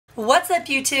What's up,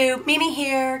 YouTube? Mimi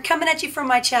here, coming at you from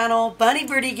my channel, Bunny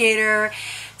Birdy Gator.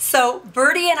 So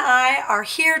Birdie and I are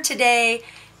here today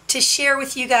to share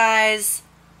with you guys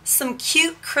some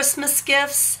cute Christmas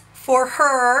gifts for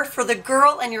her, for the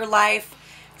girl in your life,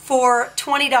 for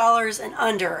 $20 and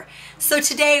under. So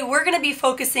today we're going to be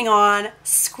focusing on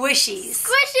Squishies.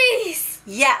 Squishies!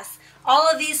 Yes, all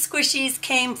of these Squishies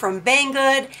came from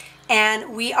Bangood,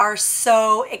 and we are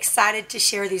so excited to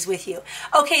share these with you.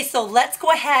 Okay, so let's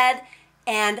go ahead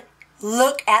and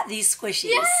look at these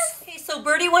Squishies. Yes. Okay, so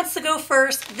Birdie wants to go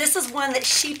first. This is one that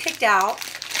she picked out.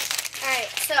 Alright,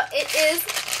 so it is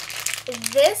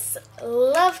this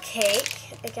love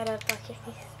cake. I gotta block your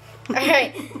face.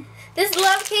 Alright, this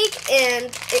love cake, and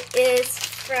it is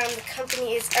from the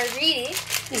company is Birdy.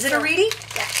 Is it a Reedy?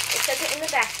 Yeah, it says it in the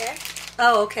back there.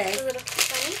 Oh, okay. It's a little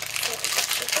funny. So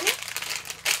let's open it.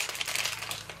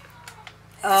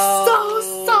 Oh. So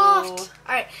soft.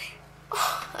 Alright.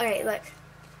 Oh, alright, look.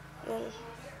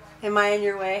 Am I in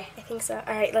your way? I think so.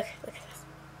 Alright, look at this.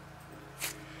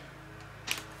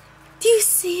 Do you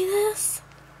see this?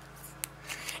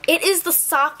 It is the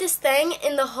softest thing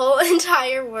in the whole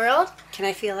entire world. Can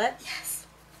I feel it? Yes.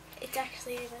 It's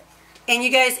actually it. And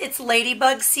you guys, it's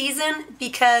ladybug season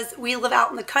because we live out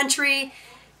in the country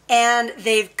and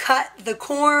they've cut the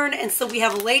corn, and so we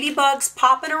have ladybugs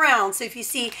popping around. So if you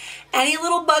see any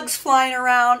little bugs flying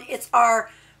around, it's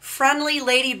our friendly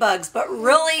ladybugs, but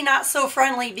really not so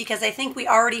friendly because I think we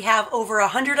already have over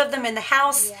 100 of them in the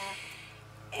house. Yeah.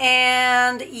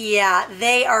 And yeah,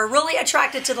 they are really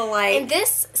attracted to the light. And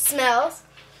this smells,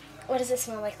 what does it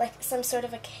smell like? Like some sort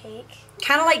of a cake?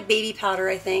 Kind of like baby powder,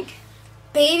 I think.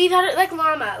 Baby powder, like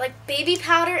llama. Like baby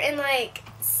powder and like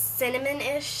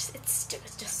cinnamon-ish. It's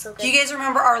just so good. Do you guys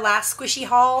remember our last Squishy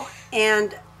haul?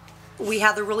 And we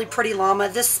had the really pretty llama.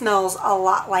 This smells a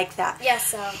lot like that. Yes,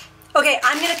 so. Okay,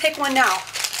 I'm going to pick one now.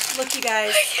 Look, you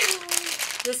guys.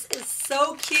 This is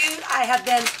so cute. I have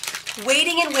been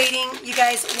waiting and waiting. You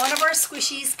guys, one of our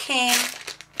Squishies came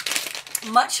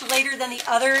much later than the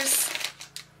others,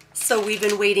 so we've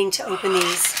been waiting to open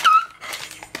these.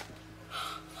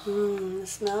 The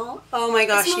smell. Oh my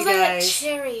gosh, you guys. It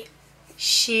smells like a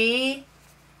cherry.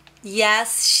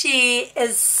 Yes, she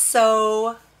is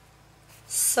so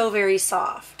very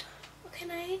soft.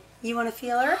 Can I? You want to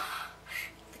feel her?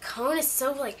 The cone is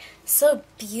so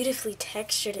beautifully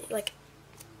textured. Like,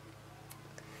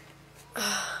 and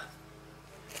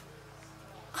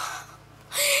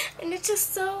it's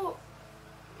just so,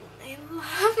 I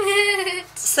love it.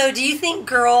 So do you think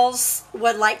girls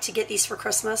would like to get these for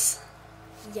Christmas?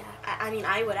 Yeah, I mean,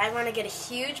 I would. I want to get a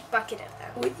huge bucket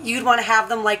of them. You'd want to have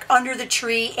them like under the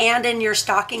tree and in your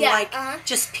stocking, yeah, like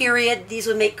just period. These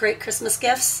would make great Christmas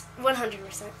gifts.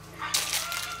 100%.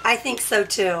 I think so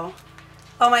too.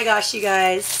 Oh my gosh, you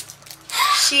guys.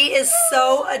 She is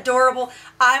so adorable.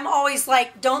 I'm always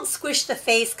like, don't squish the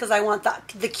face because I want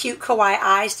the cute kawaii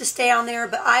eyes to stay on there,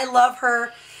 but I love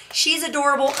her. She's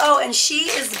adorable. Oh, and she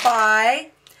is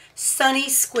by Sunny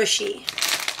Squishy.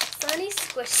 Sunny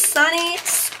Squishy. Sunny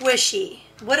Squishy.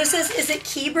 What is this? Is it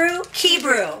Key-Brew?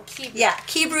 Key-Brew. Yeah,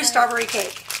 Key-Brew strawberry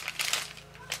cake.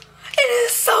 It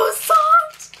is so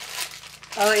soft.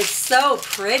 Oh, it's so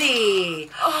pretty.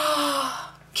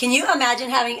 Oh. Can you imagine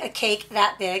having a cake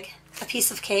that big? A piece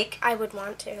of cake? I would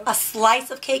want to. A slice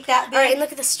of cake that big? All right, and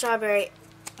look at the strawberry.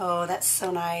 Oh, that's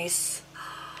so nice.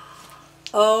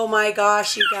 Oh my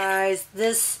gosh, you guys.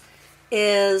 This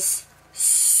is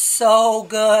so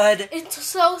good. It's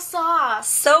so soft.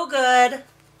 So good.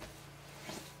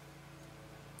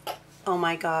 Oh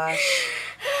my gosh.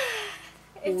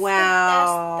 It's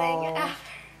wow. the best thing ever.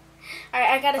 Alright,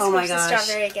 I gotta squish the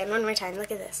strawberry again. One more time.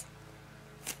 Look at this.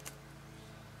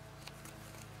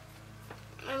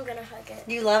 I'm gonna hug it.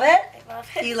 You love it? I love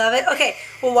it. You love it? Okay.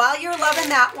 Well, while you're loving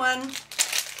that one,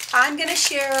 I'm gonna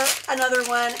share another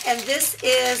one, and this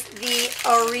is the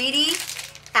Birdy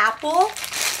apple.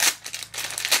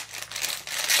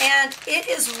 And it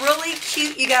is really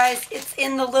cute, you guys. It's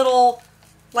in the little,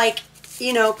 like,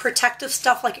 you know, protective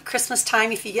stuff like at Christmas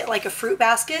time if you get like a fruit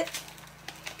basket.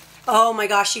 Oh my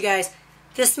gosh, you guys.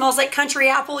 This smells like country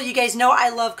apple. You guys know I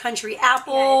love country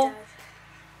apple. Yeah, it does.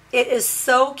 It is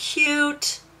so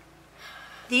cute.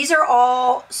 These are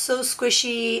all so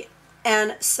squishy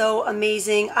and so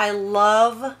amazing. I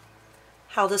love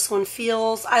how this one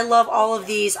feels. I love all of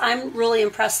these. I'm really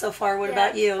impressed so far. What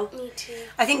about you? Me too.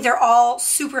 I think they're all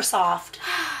super soft.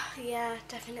 Yeah,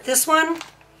 definitely. This one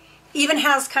even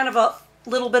has kind of a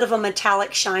little bit of a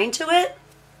metallic shine to it.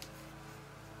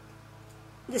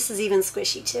 This is even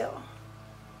squishy too.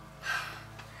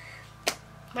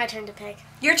 My turn to pick.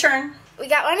 Your turn. We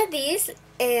got one of these,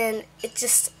 and it's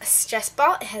just a stress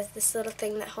ball. It has this little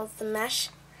thing that holds the mesh.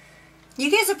 You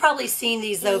guys have probably seen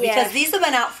these though, Yeah. because these have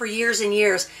been out for years and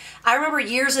years. I remember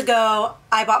years ago,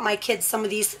 I bought my kids some of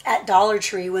these at Dollar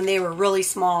Tree when they were really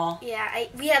small. Yeah,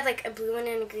 we had like a blue one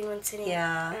and a green one sitting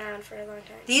Yeah. around for a long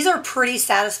time. These are pretty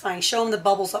satisfying. Show them the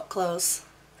bubbles up close.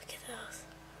 Look at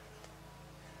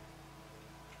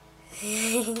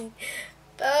those.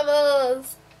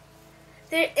 Bubbles.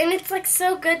 And it's like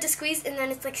so good to squeeze, and then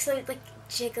it's like so like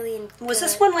jiggly and Was good.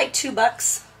 this one like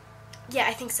 $2? Yeah,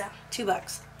 I think so.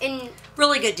 $2. And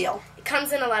Really good deal. it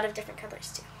comes in a lot of different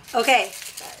colors too. Okay,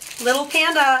 little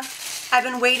panda. I've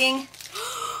been waiting.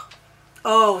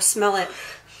 Oh, smell it.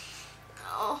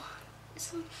 Oh,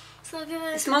 it's so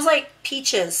good. It smells like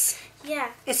peaches. Yeah.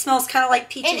 It smells kind of like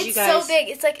peaches, And it's you guys. so big.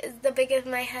 It's like the big of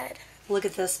my head. Look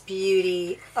at this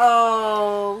beauty.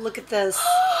 Oh, look at this.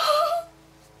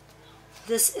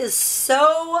 This is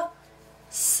so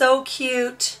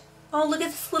cute. Oh, look at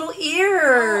its little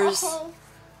ears. Oh.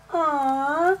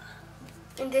 Aww.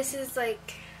 And this is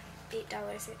like $8,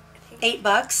 I think.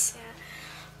 $8. Yeah.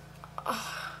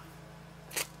 Oh.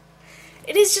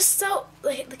 It is just so.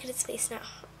 Look at its face now.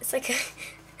 It's like a.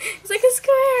 It's like a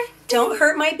square. Don't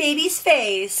hurt my baby's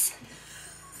face.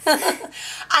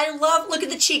 I love. Look at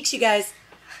the cheeks, you guys.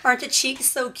 Aren't the cheeks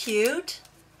so cute?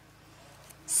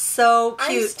 So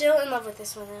cute. I'm still in love with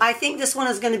this one. Though. I think this one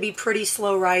is going to be pretty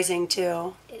slow rising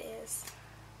too. It is.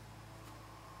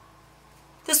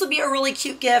 This would be a really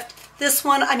cute gift. This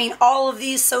one, I mean, all of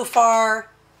these so far.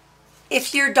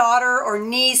 If your daughter or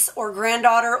niece or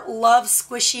granddaughter loves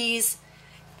squishies,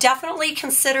 definitely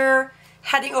consider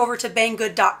heading over to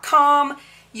Bangood.com.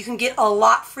 You can get a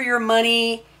lot for your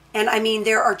money. And I mean,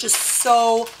 there are just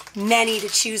so many to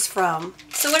choose from.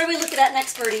 So what are we looking at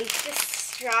next, Birdy? This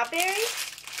strawberry.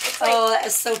 It's like Oh, that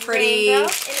is so pretty. rainbow, and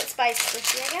it's by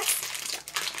Squishy, I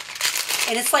guess.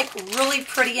 And it's like really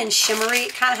pretty and shimmery.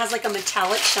 It kind of has like a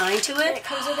metallic shine to And it. it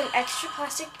comes with an extra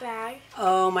plastic bag.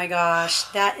 Oh my gosh,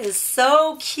 that is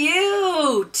so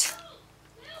cute.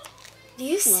 Do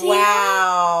you see?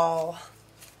 Wow.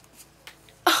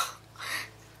 Oh.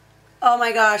 Oh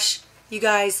my gosh, you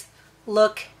guys,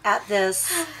 look at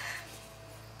this.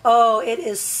 Oh, it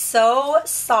is so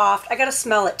soft. I gotta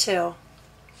smell it too.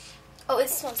 Oh, it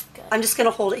smells good. I'm just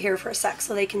gonna hold it here for a sec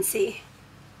so they can see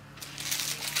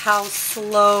how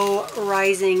slow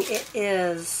rising it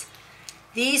is.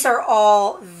 These are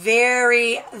all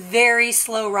very, very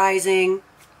slow rising.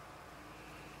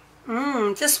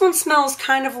 This one smells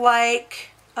kind of like,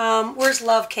 where's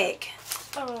Love Cake?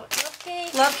 Oh, love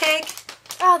cake. Love Cake?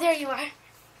 Oh, there you are.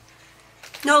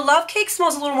 No, Love Cake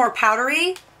smells a little more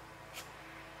powdery.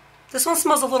 This one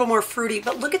smells a little more fruity,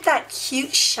 but look at that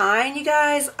cute shine, you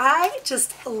guys. I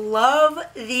just love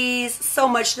these so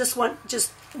much. This one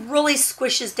just really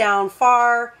squishes down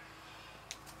far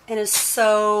and is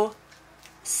so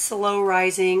slow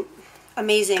rising.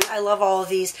 Amazing. I love all of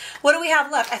these. What do we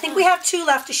have left? I think we have 2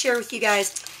 left to share with you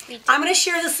guys. I'm going to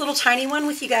share this little tiny one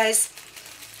with you guys.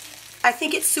 I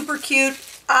think it's super cute.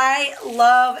 I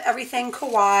love everything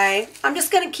kawaii. I'm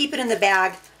just going to keep it in the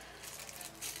bag.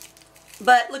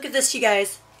 But look at this, you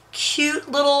guys.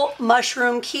 Cute little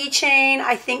mushroom keychain.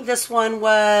 I think this one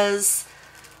was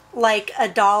like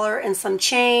 $1 and some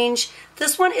change.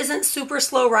 This one isn't super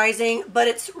slow rising, but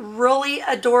it's really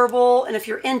adorable. And if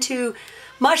you're into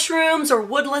mushrooms or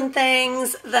woodland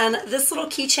things, then this little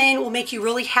keychain will make you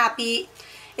really happy.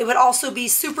 It would also be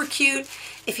super cute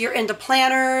if you're into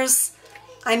planters.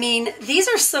 I mean, these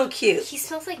are so cute. He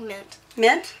smells like mint.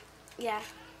 Mint? Yeah.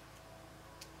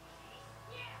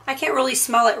 I can't really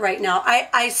smell it right now.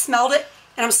 I smelled it,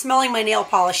 and I'm smelling my nail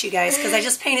polish, you guys, because I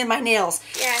just painted my nails.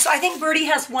 Yeah. So I think Birdy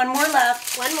has one more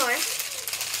left. One more.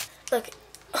 Look,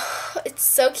 it's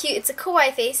so cute. It's a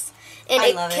kawaii face, and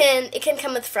I love it. It can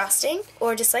come with frosting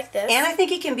or just like this. And I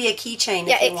think it can be a keychain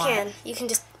yeah, if you it want. can. You can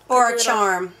just Or put a the little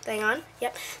charm. thing on.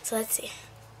 Yep. So let's see.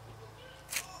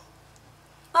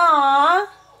 Aww.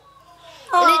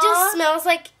 And it just smells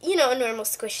like, you know, a normal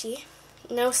squishy.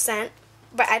 No scent.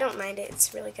 But I don't mind it.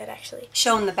 It's really good, actually.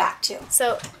 Show them the back, too.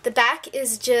 So the back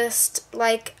is just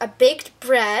like a baked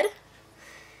bread.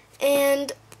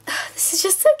 And this is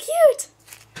just so cute.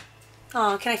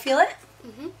 Oh, can I feel it?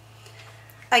 Mm-hmm.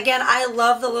 Again, I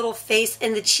love the little face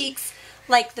and the cheeks.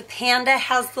 Like the panda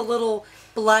has the little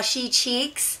blushy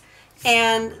cheeks.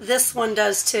 And this one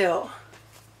does, too.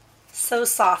 So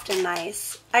soft and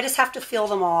nice. I just have to feel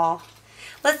them all.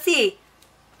 Let's see.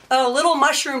 Oh, little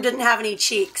mushroom didn't have any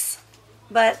cheeks.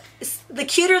 But the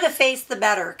cuter the face, the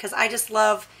better. Because I just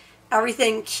love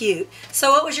everything cute.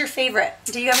 So what was your favorite?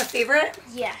 Do you have a favorite?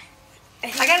 Yeah.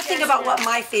 I gotta think about what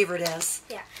my favorite is.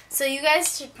 Yeah. So you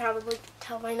guys should probably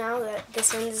tell by now that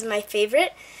this one is my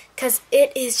favorite because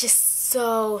it is just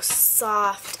so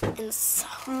soft and so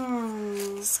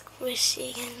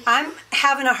squishy. I'm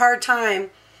having a hard time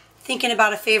thinking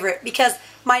about a favorite because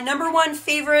my number one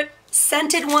favorite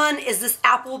scented one is this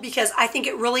apple because I think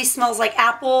it really smells like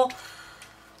apple.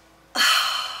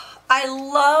 I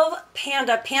love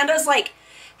Panda. Panda's like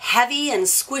heavy and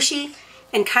squishy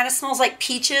and kind of smells like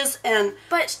peaches, and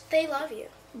but they love you.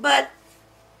 But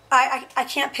I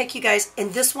can't pick, you guys.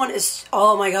 And this one is,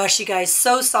 oh my gosh, you guys,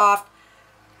 so soft.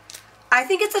 I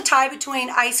think it's a tie between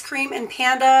ice cream and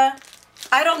Panda.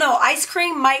 I don't know. Ice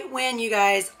cream might win, you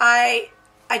guys. I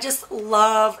just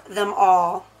love them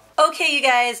all. Okay, you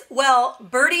guys, well,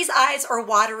 Birdy's eyes are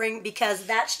watering because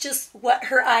that's just what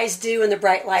her eyes do in the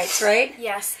bright lights, right?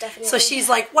 Yes, definitely. So she's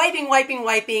like wiping, wiping,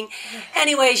 wiping.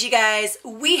 Anyways, you guys,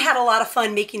 we had a lot of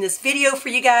fun making this video for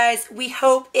you guys. We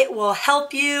hope it will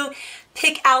help you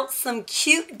pick out some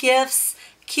cute gifts,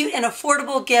 cute and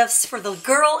affordable gifts for the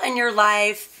girl in your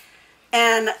life.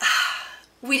 And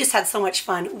we just had so much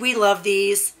fun. We love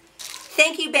these.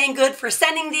 Thank you, Bangood, for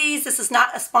sending these. This is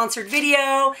not a sponsored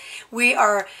video. We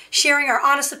are sharing our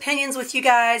honest opinions with you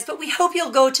guys, but we hope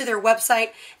you'll go to their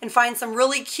website and find some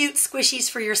really cute squishies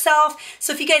for yourself.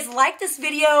 So if you guys like this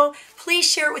video, please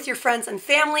share it with your friends and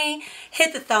family.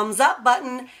 Hit the thumbs up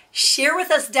button. Share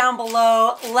with us down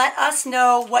below. Let us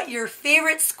know what your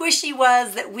favorite squishy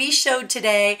was that we showed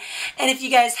today. And if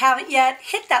you guys haven't yet,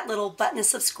 hit that little button to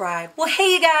subscribe. Well,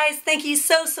 hey, you guys, thank you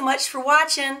so much for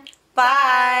watching.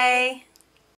 Bye.